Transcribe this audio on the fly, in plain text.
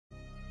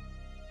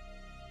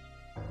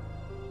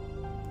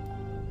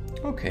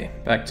Okay,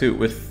 back to it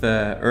with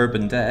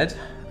Urban Dead,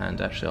 and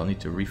actually I'll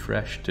need to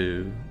refresh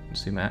to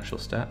see my actual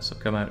stats, so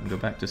come out and go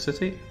back to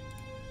City.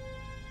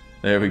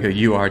 There we go,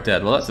 you are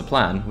dead. Well, that's the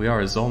plan. We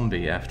are a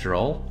zombie after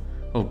all.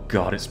 Oh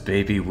god, it's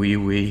baby wee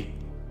wee.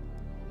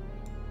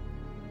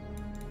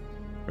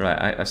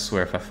 Right, I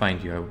swear if I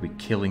find you I will be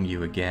killing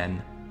you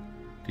again.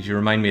 Because you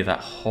remind me of that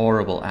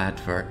horrible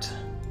advert.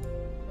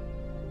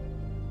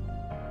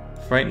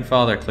 Frightened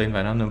father claimed by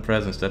an unknown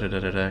presence,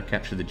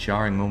 captured the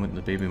jarring moment in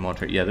the baby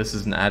monitor. Yeah, this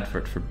is an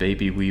advert for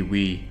baby wee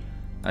wee.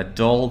 A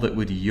doll that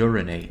would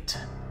urinate.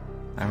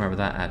 I remember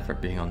that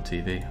advert being on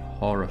TV.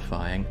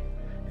 Horrifying.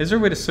 Is there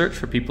a way to search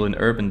for people in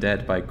Urban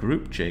Dead by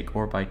group, Jake,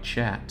 or by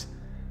chat?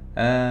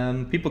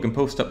 People can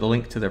post up the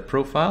link to their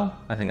profile.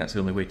 I think that's the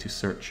only way to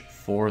search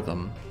for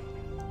them.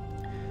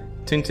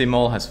 Tinte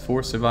Mall has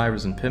 4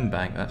 survivors in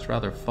Pimbank. That's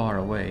rather far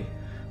away.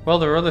 Well,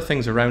 there are other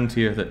things around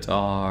here that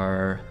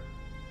are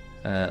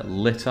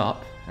lit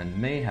up and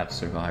may have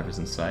survivors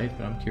inside,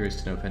 but I'm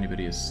curious to know if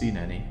anybody has seen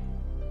any.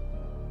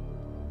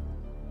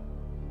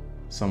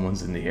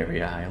 Someone's in the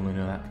area. I only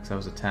know that because I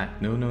was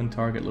attacked. No known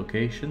target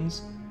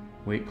locations.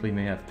 Wakely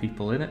may have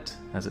people in it,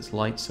 as its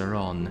lights are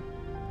on.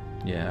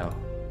 Yeah,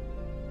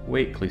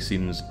 Wakely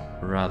seems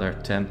rather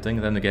tempting.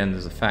 Then again,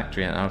 there's a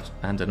factory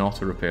and an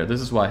auto repair.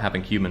 This is why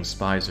having human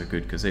spies are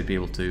good, because they'd be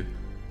able to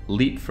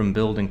leap from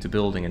building to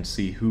building and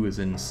see who is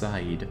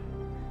inside.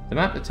 The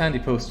map that Tandy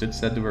posted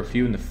said there were a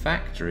few in the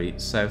factory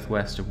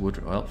southwest of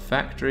Woodrow. Well,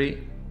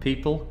 factory,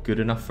 people, good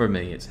enough for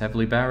me. It's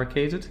heavily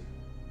barricaded.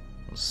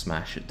 We'll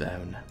smash it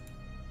down.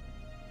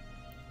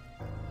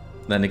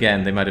 Then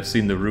again, they might have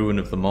seen the ruin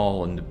of the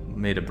mall and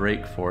made a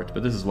break for it,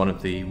 but this is one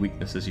of the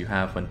weaknesses you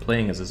have when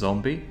playing as a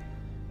zombie.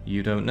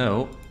 You don't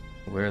know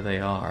where they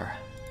are.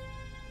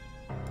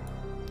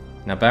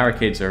 Now,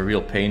 barricades are a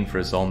real pain for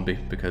a zombie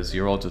because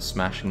your odds of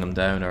smashing them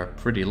down are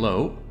pretty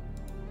low.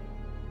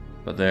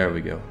 But there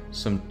we go.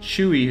 Some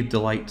chewy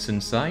delights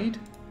inside.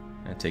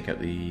 And take out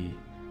the...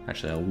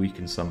 Actually, I'll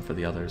weaken some for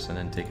the others and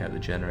then take out the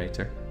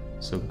generator.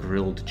 So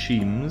grilled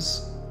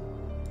cheems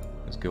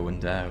is going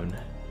down.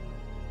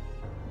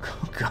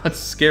 Oh god,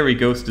 Scary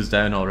Ghost is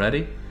down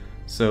already.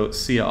 So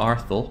Sia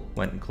Arthel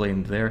went and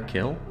claimed their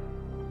kill.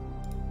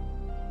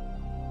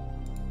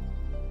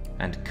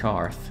 And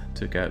Karth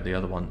took out the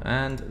other one.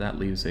 And that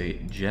leaves a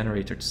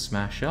generator to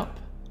smash up.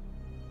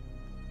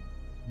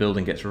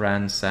 Building gets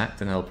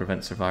ransacked and that'll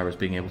prevent survivors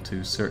being able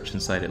to search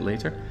inside it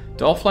later.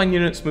 Do offline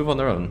units move on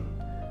their own?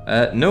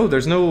 No,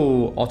 there's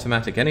no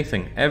automatic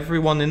anything.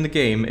 Everyone in the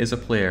game is a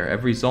player.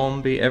 Every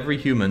zombie, every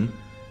human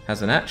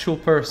has an actual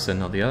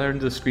person on the other end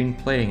of the screen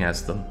playing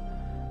as them.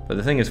 But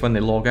the thing is, when they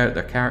log out,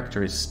 their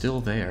character is still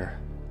there.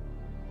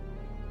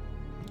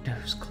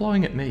 Who's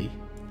clawing at me?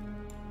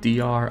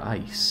 DR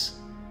Ice.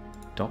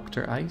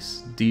 Dr.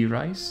 Ice? D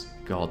Rice?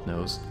 God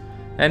knows.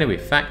 Anyway,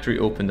 factory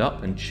opened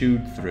up and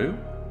chewed through.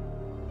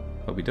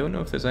 But we don't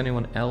know if there's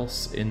anyone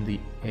else in the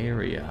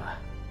area.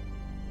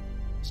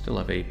 Still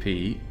have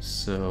AP,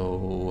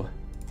 so...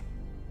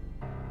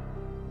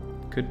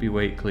 Could be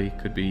Wakely,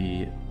 could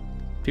be...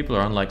 People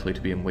are unlikely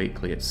to be in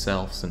Wakely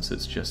itself since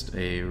it's just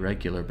a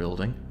regular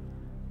building.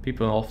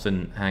 People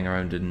often hang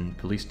around in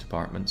police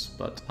departments,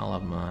 but I'll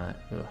have my...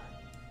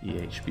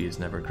 EHB is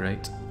never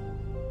great.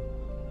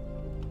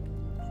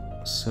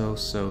 So.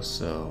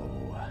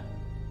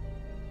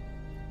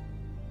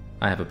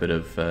 I have a bit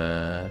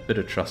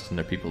of trust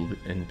in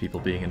people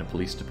being in a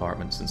police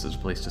department since there's a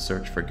place to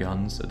search for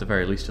guns. At the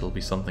very least, it'll be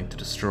something to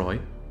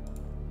destroy.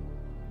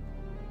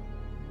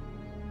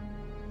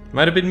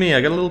 Might have been me.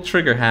 I got a little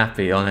trigger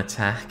happy on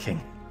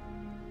attacking.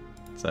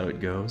 That's how it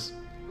goes.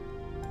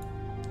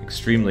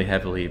 Extremely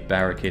heavily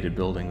barricaded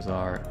buildings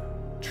are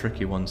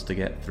tricky ones to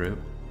get through.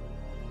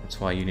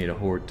 That's why you need a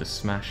horde to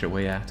smash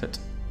away at it.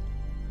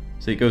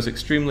 So it goes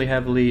extremely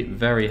heavily,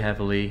 very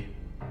heavily,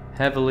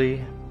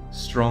 heavily.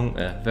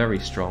 Very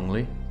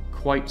strongly,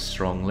 quite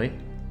strongly,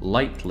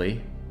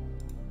 lightly.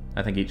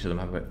 I think each of them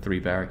have about 3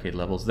 barricade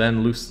levels.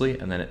 Then loosely,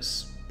 and then it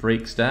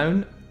breaks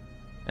down,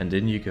 and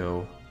in you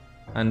go.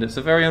 And it's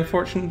a very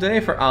unfortunate day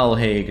for Al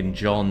Haig and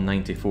John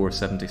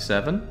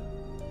 9477.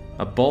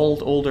 A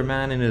bald older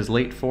man in his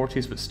late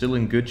 40s but still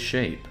in good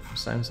shape.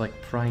 Sounds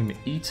like prime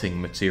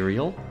eating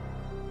material.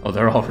 Oh,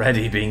 they're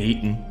already being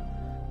eaten.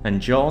 And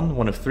John,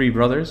 one of 3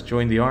 brothers,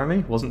 joined the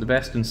army, wasn't the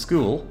best in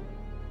school.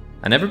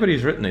 And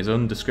everybody's written his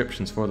own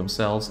descriptions for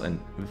themselves, and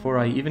before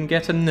I even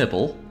get a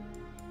nibble,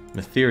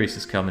 Matherius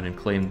has come in and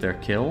claimed their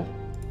kill.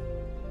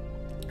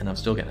 And I'm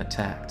still getting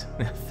attacked.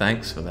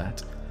 Thanks for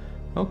that.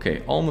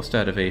 Okay, almost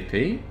out of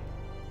AP.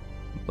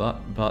 But...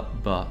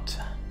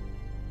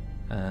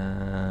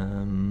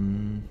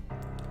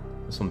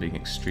 This one being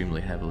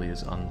extremely heavily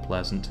is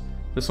unpleasant.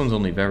 This one's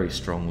only very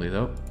strongly,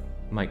 though.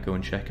 Might go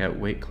and check out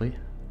Wakely.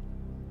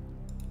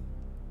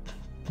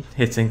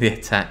 Hitting the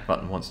attack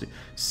button wants to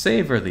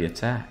savor the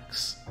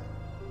attacks.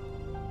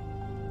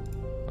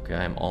 Okay,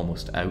 I'm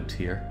almost out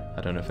here.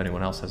 I don't know if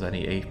anyone else has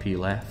any AP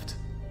left.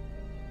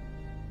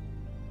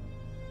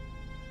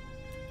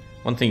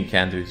 One thing you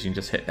can do is you can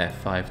just hit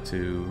F5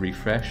 to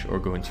refresh, or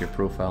go into your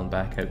profile and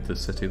back out to the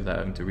city without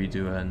having to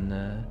redo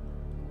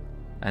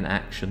an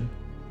action.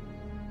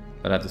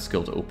 But I have the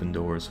skill to open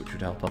doors, which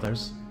would help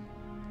others.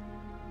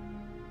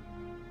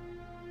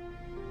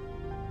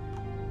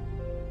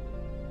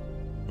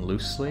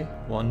 Loosely,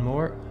 one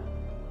more.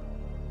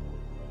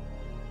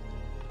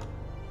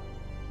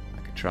 I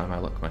could try my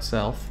luck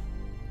myself.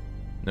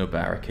 No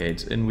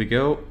barricades. In we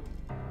go.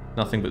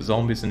 Nothing but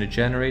zombies and a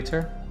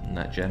generator. And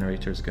that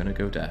generator is going to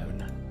go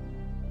down.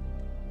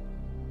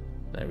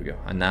 There we go.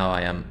 And now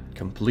I am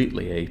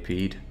completely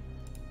AP'd.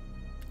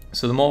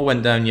 So the mall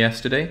went down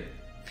yesterday.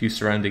 A few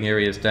surrounding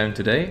areas down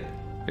today.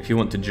 If you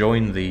want to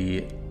join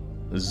the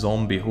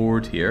zombie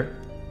horde here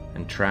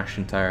and trash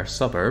entire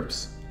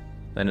suburbs,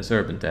 then it's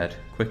Urban Dead.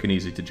 Quick and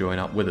easy to join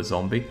up with a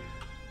zombie.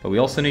 But we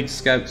also need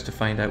scouts to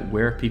find out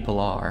where people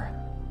are,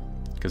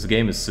 because the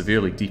game is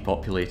severely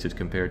depopulated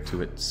compared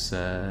to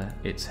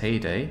its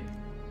heyday.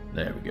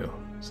 There we go.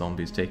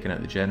 Zombies taking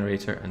out the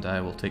generator, and I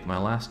will take my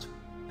last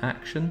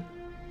action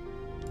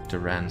to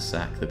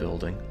ransack the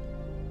building.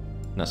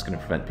 And that's going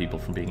to prevent people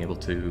from being able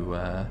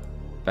to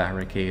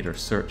barricade or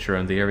search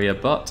around the area,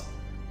 but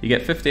you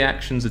get 50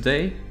 actions a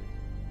day,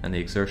 and the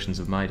exertions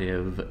of my day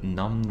have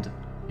numbed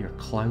your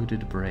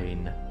clouded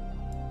brain.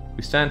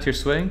 We stand here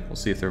swaying, we'll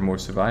see if there are more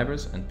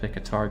survivors, and pick a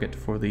target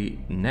for the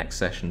next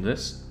session of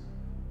this.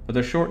 But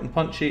they're short and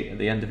punchy at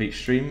the end of each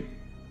stream.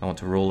 I want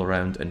to roll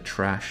around and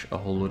trash a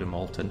whole load of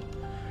Tollyton.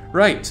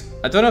 Right,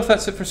 I don't know if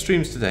that's it for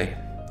streams today.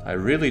 I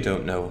really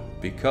don't know,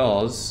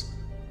 because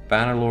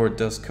Bannerlord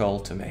does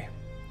call to me.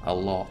 A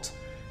lot.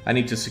 I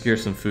need to secure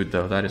some food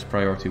though, that is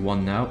priority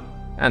 1 now.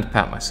 And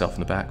pat myself in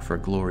the back for a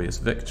glorious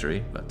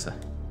victory, but I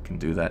can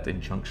do that in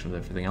conjunction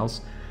with everything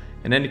else.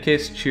 In any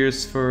case,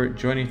 cheers for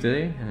joining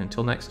today, and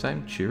until next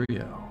time,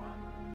 cheerio.